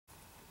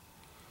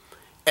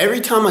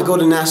Every time I go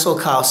to Nassau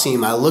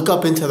Coliseum, I look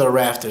up into the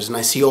rafters and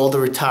I see all the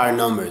retired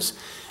numbers.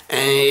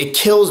 And it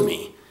kills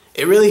me.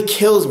 It really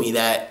kills me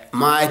that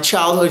my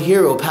childhood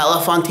hero, Pat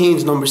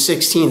LaFontaine's number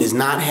 16, is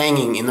not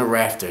hanging in the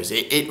rafters.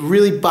 It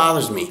really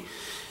bothers me.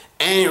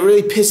 And it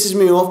really pisses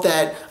me off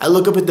that I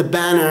look up at the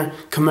banner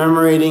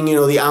commemorating,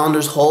 the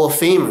Islanders Hall of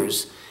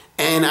Famers,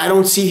 and I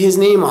don't see his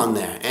name on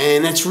there.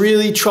 And that's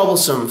really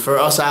troublesome for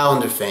us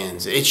Islander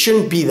fans. It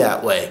shouldn't be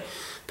that way.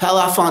 Pat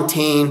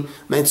LaFontaine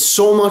meant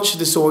so much to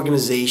this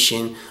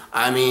organization.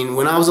 I mean,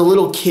 when I was a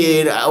little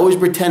kid, I always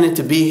pretended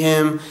to be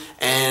him,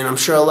 and I'm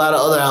sure a lot of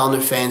other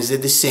Islander fans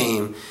did the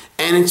same.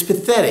 And it's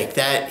pathetic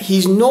that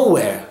he's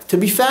nowhere to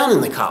be found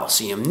in the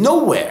Coliseum.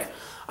 Nowhere.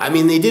 I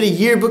mean, they did a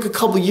yearbook a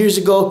couple years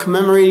ago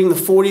commemorating the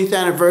 40th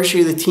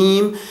anniversary of the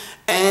team,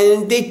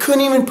 and they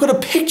couldn't even put a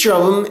picture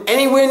of him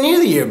anywhere near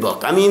the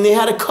yearbook. I mean, they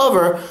had a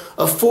cover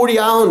of 40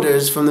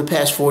 Islanders from the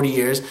past 40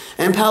 years,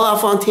 and Pat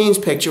LaFontaine's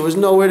picture was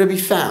nowhere to be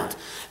found.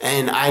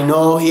 And I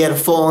know he had a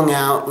falling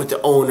out with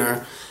the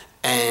owner,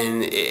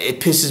 and it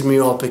pisses me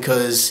off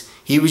because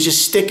he was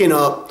just sticking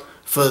up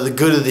for the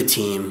good of the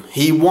team.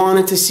 He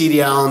wanted to see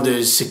the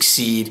Islanders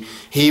succeed.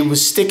 He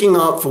was sticking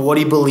up for what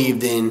he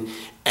believed in,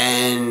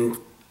 and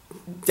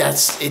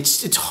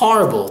it's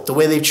horrible the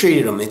way they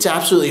treated him. It's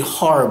absolutely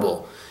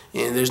horrible.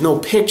 And there's no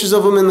pictures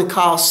of him in the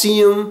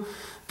Coliseum.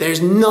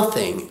 There's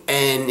nothing.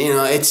 And,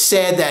 it's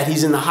sad that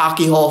he's in the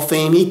Hockey Hall of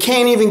Fame. He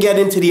can't even get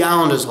into the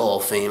Islanders Hall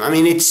of Fame. I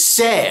mean, it's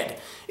sad.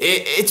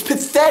 It's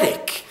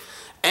pathetic.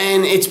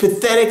 And it's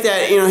pathetic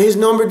that, his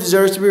number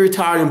deserves to be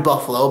retired in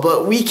Buffalo,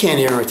 but we can't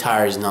even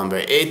retire his number.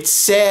 It's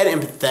sad and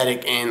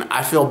pathetic, and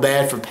I feel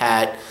bad for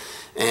Pat.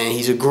 And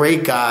he's a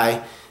great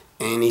guy,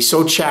 and he's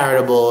so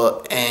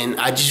charitable, and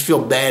I just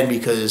feel bad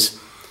because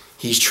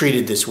he's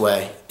treated this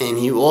way. And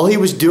all he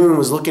was doing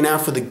was looking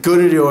out for the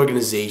good of the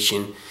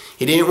organization.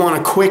 He didn't want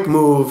a quick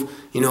move,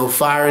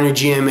 firing a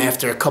GM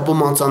after a couple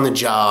months on the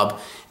job.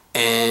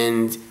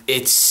 And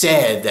it's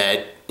sad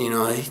that,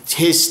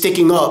 his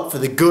sticking up for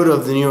the good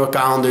of the New York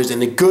Islanders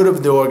and the good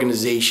of the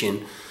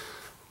organization,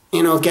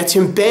 gets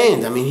him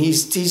banned. I mean,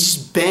 he's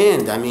just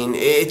banned. I mean,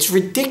 it's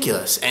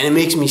ridiculous. And it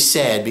makes me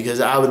sad because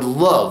I would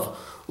love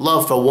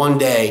for one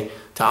day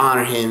to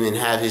honor him and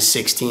have his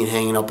 16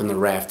 hanging up in the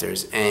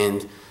rafters.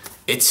 And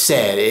it's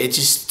sad. It's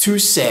just too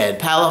sad.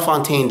 Pat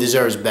LaFontaine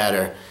deserves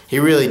better. He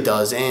really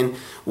does. And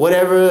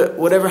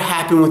whatever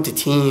happened with the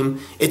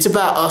team, it's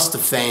about us, the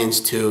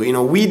fans, too.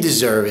 We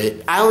deserve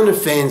it. Islander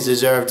fans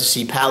deserve to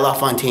see Pat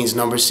LaFontaine's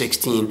number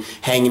 16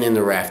 hanging in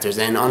the rafters.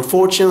 And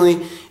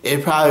unfortunately,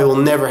 it probably will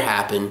never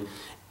happen.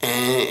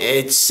 And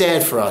it's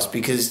sad for us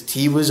because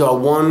he was our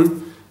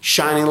one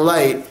shining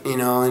light,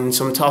 in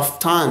some tough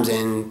times.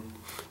 And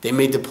they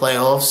made the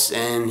playoffs,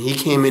 and he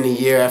came in a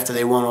year after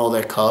they won all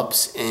their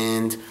cups.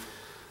 And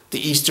the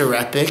Easter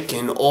Epic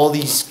and all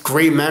these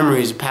great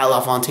memories of Pat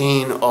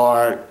LaFontaine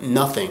are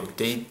nothing.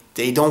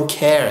 They don't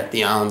care,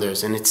 the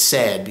Islanders, and it's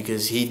sad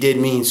because he did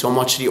mean so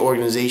much to the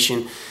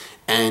organization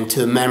and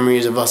to the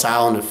memories of us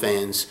Islander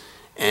fans.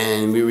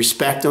 And we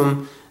respect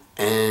him,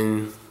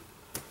 and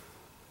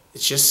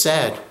it's just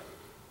sad.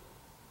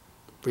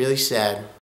 Really sad.